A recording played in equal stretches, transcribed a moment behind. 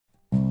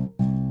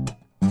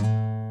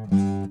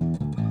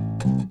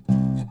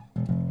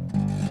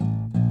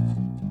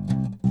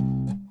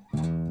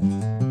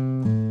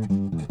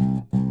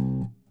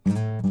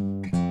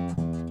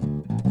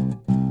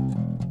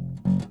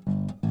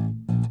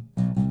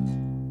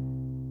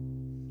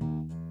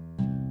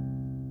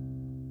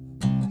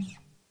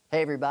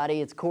Hey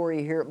everybody, it's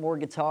Cory here at More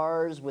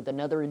Guitars with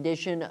another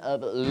edition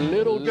of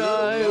Little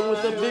Guy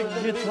with a Big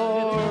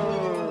Guitar.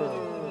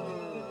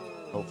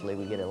 Hopefully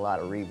we get a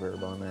lot of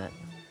reverb on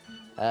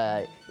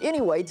that.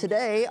 Anyway,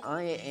 today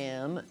I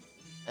am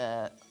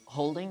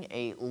holding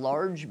a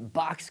large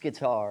box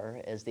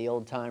guitar, as the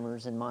old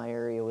timers in my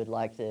area would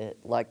like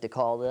to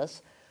call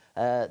this.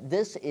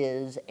 This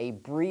is a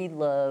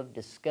Breedlove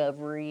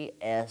Discovery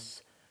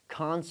S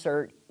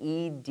Concert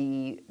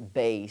ED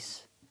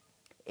bass,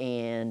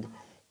 and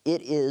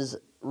it is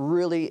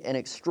really an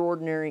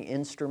extraordinary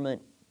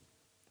instrument.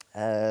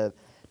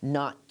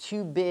 Not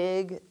too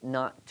big,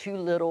 not too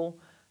little.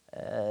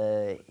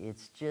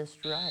 It's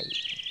just right.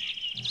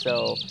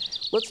 So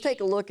let's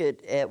take a look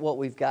at what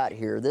we've got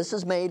here. This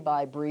is made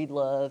by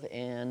Breedlove,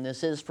 and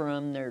this is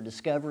from their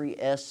Discovery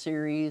S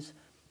series.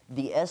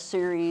 The S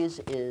series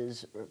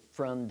is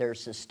from their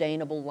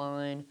sustainable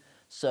line.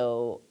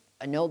 So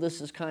I know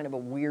this is kind of a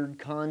weird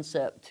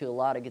concept to a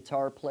lot of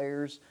guitar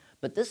players,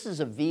 but this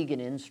is a vegan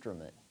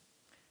instrument.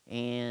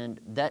 And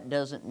that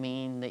doesn't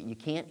mean that you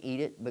can't eat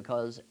it,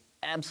 because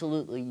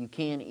absolutely you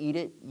can eat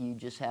it. You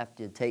just have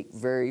to take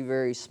very,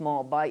 very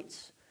small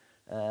bites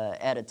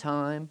at a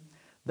time.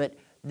 But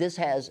this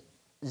has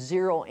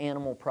zero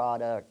animal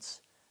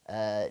products,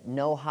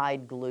 no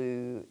hide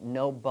glue,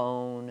 no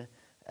bone,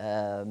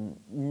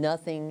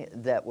 nothing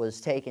that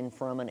was taken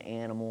from an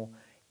animal.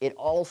 It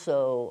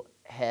also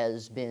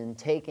has been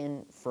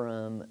taken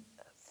from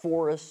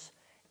forests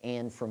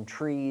and from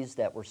trees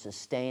that were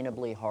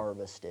sustainably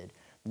harvested.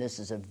 This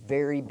is a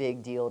very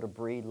big deal to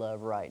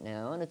Breedlove right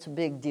now, and it's a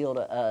big deal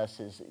to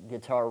us as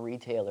guitar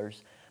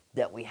retailers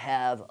that we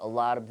have a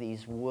lot of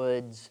these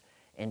woods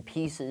and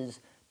pieces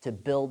to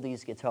build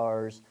these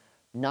guitars,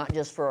 not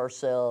just for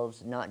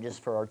ourselves, not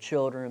just for our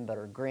children, but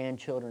our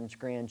grandchildren's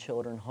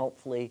grandchildren,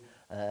 hopefully,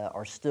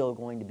 are still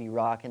going to be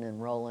rocking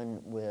and rolling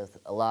with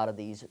a lot of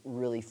these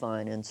really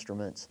fine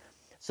instruments.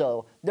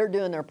 So they're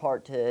doing their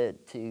part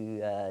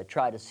to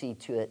try to see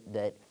to it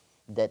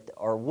that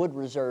our wood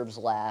reserves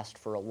last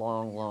for a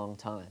long, long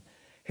time.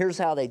 Here's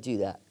how they do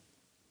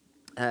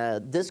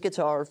that. This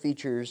guitar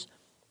features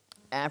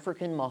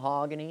African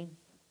mahogany.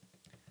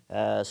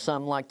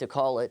 Some like to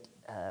call it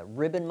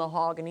ribbon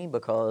mahogany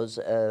because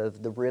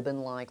of the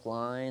ribbon-like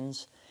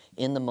lines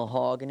in the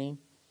mahogany.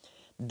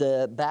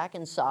 The back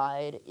and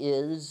side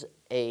is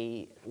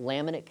a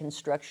laminate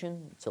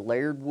construction. It's a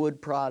layered wood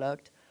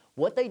product.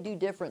 What they do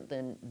different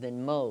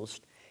than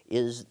most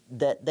is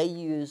that they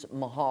use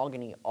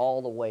mahogany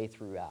all the way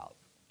throughout.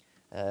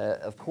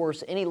 Of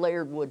course, any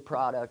layered wood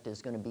product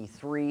is going to be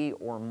 3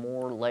 or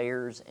more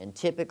layers, and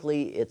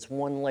typically it's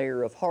 1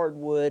 layer of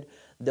hardwood.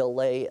 They'll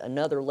lay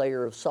another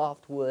layer of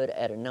softwood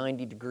at a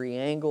 90-degree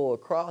angle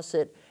across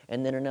it,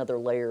 and then another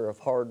layer of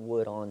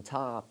hardwood on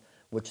top,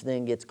 which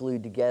then gets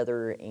glued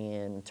together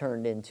and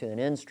turned into an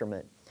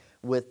instrument.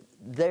 With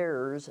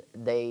theirs,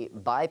 they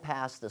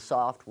bypass the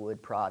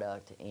softwood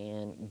product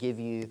and give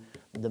you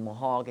the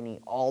mahogany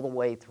all the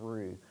way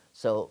through.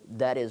 So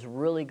that is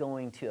really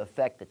going to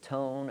affect the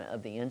tone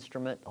of the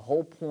instrument. The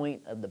whole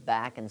point of the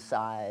back and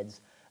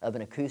sides of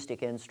an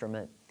acoustic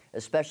instrument,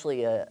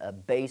 especially a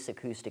bass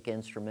acoustic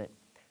instrument,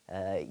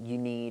 you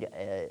need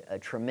a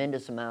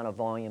tremendous amount of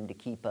volume to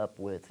keep up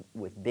with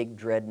big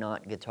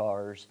dreadnought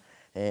guitars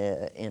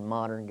and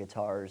modern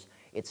guitars.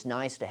 It's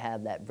nice to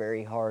have that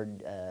very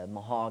hard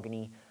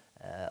mahogany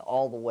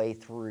all the way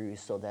through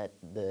so that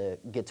the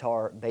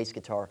bass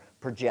guitar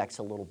projects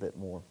a little bit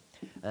more.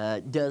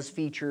 Does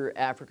feature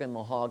African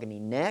mahogany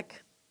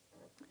neck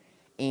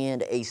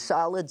and a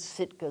solid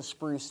Sitka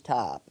spruce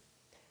top.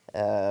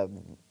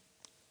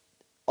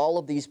 All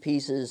of these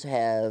pieces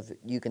have,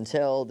 you can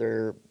tell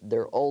they're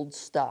old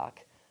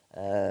stock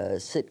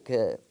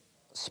Sitka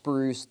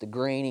spruce. The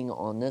graining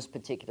on this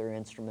particular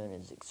instrument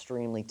is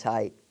extremely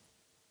tight,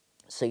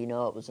 so you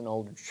know it was an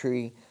older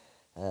tree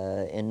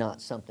and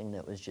not something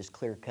that was just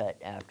clear cut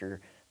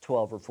after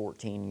 12 or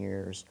 14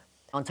 years.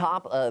 On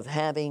top of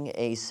having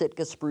a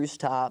Sitka spruce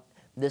top,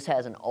 this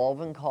has an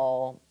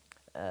Ovangkol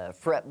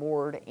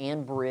fretboard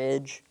and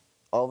bridge.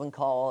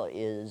 Ovangkol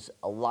is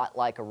a lot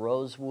like a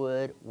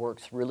rosewood,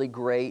 works really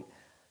great,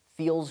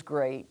 feels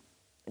great,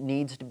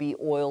 needs to be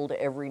oiled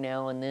every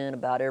now and then,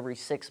 about every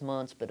 6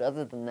 months, but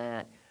other than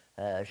that,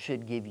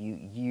 should give you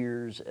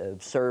years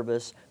of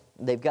service.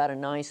 They've got a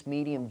nice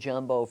medium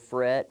jumbo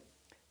fret,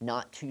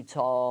 not too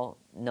tall,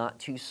 not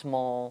too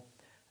small.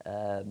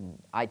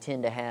 I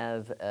tend to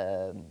have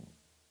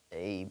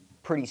a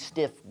pretty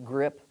stiff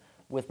grip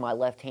with my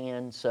left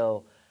hand,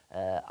 so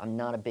I'm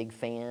not a big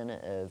fan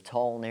of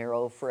tall,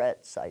 narrow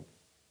frets. I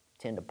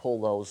tend to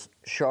pull those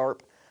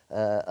sharp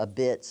a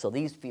bit, so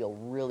these feel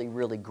really,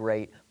 really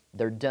great.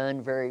 They're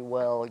done very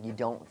well. You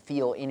don't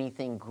feel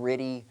anything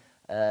gritty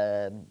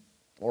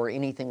or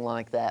anything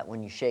like that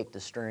when you shake the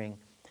string.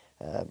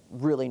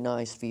 Really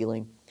nice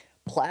feeling.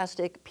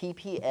 Plastic,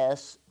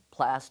 PPS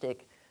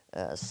plastic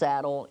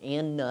saddle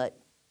and nut,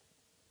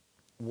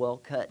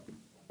 well-cut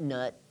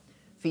nut.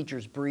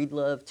 Features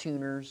Breedlove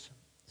tuners,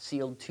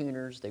 sealed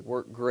tuners. They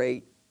work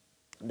great.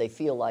 They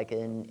feel like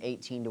an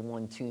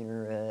 18-to-1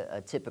 tuner,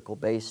 a typical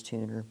bass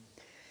tuner.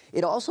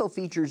 It also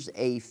features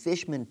a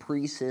Fishman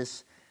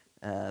Precis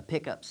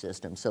pickup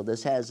system. So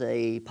this has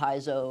a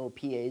piezo,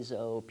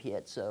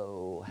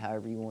 piezo,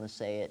 however you want to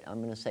say it.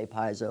 I'm going to say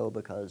piezo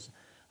because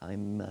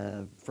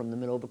I'm from the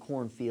middle of a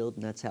cornfield,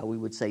 and that's how we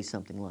would say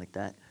something like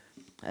that.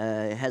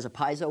 It has a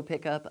piezo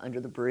pickup under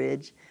the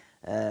bridge.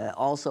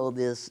 Also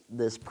this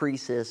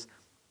Precis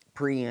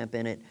preamp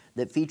in it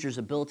that features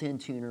a built-in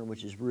tuner,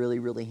 which is really,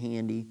 really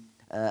handy.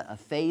 A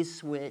phase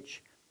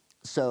switch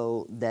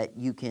so that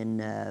you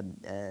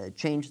can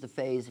change the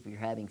phase if you're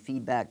having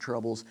feedback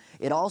troubles.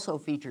 It also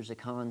features a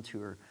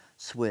contour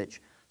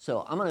switch.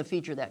 So I'm going to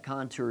feature that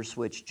contour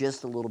switch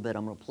just a little bit.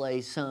 I'm going to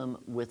play some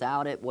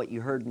without it. What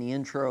you heard in the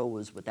intro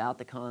was without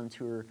the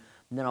contour.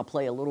 And then I'll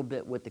play a little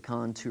bit with the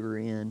contour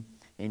in,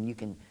 and you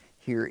can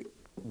hear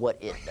what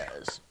it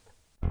does.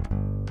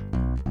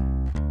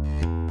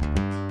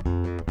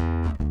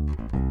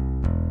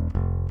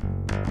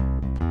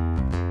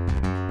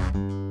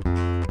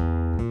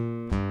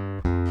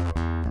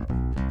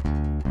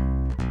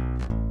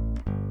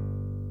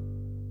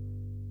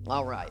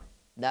 All right,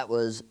 that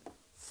was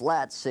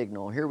flat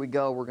signal. Here we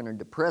go. We're going to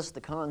depress the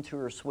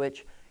contour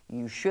switch.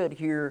 You should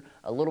hear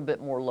a little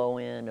bit more low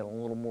end and a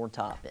little more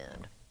top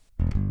end.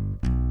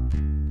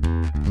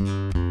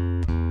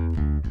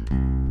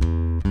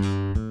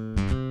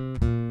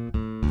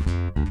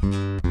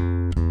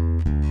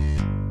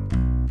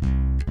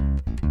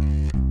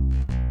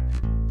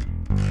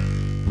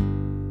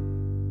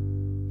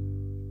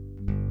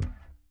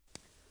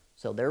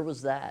 So there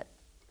was that.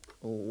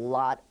 A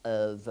lot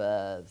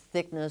of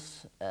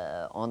thickness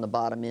on the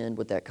bottom end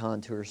with that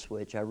contour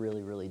switch. I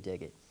really, really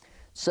dig it.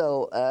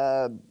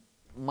 So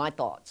my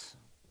thoughts.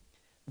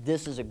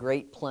 This is a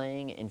great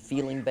playing and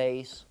feeling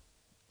bass.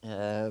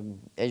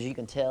 As you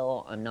can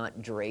tell, I'm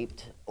not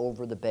draped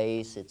over the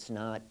bass. It's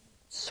not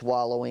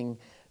swallowing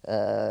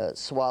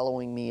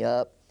me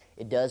up.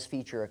 It does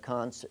feature a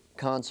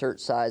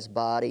concert-sized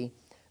body,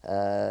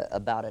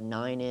 about a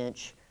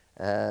 9-inch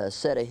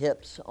set of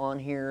hips on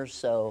here.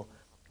 So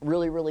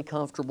really, really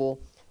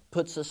comfortable.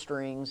 Puts the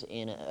strings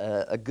in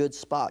a good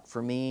spot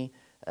for me.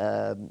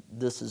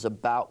 This is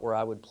about where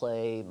I would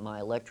play my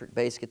electric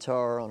bass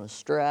guitar on a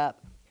strap,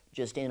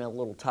 just in a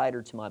little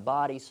tighter to my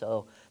body.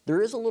 So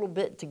there is a little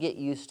bit to get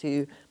used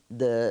to.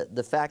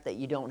 The fact that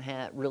you don't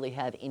really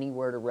have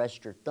anywhere to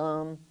rest your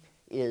thumb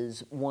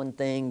is one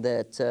thing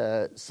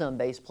that some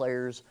bass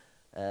players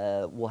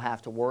will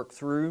have to work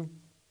through.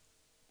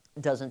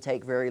 It doesn't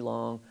take very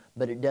long,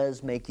 but it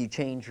does make you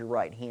change your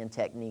right hand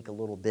technique a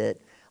little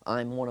bit.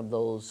 I'm one of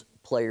those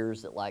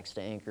players that likes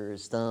to anchor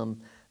his thumb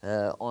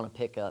on a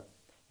pickup,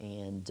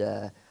 and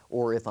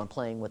or if I'm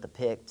playing with a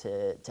pick,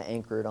 to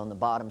anchor it on the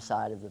bottom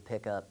side of the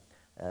pickup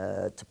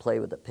to play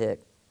with a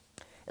pick.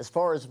 As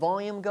far as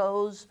volume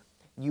goes,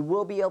 you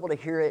will be able to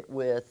hear it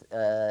with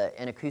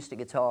an acoustic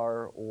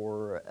guitar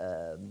or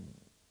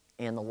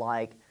and the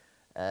like.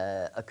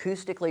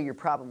 Acoustically, you're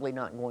probably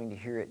not going to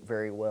hear it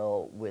very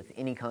well with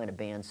any kind of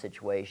band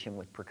situation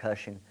with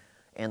percussion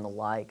and the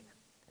like.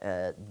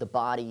 The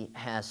body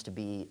has to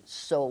be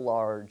so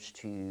large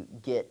to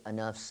get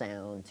enough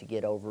sound to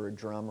get over a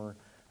drummer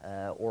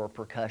or a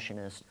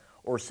percussionist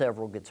or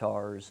several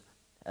guitars.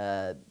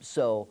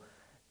 So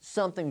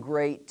something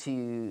great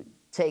to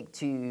take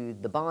to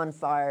the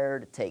bonfire,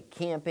 to take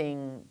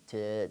camping,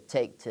 to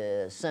take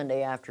to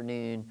Sunday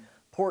afternoon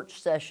porch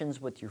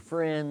sessions with your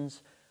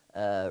friends.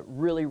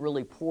 Really,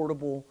 really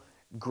portable,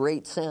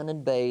 great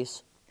sounding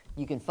bass.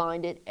 You can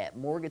find it at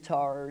More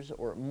Guitars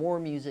or More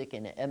Music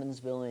in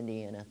Evansville,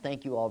 Indiana.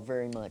 Thank you all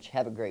very much.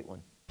 Have a great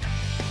one.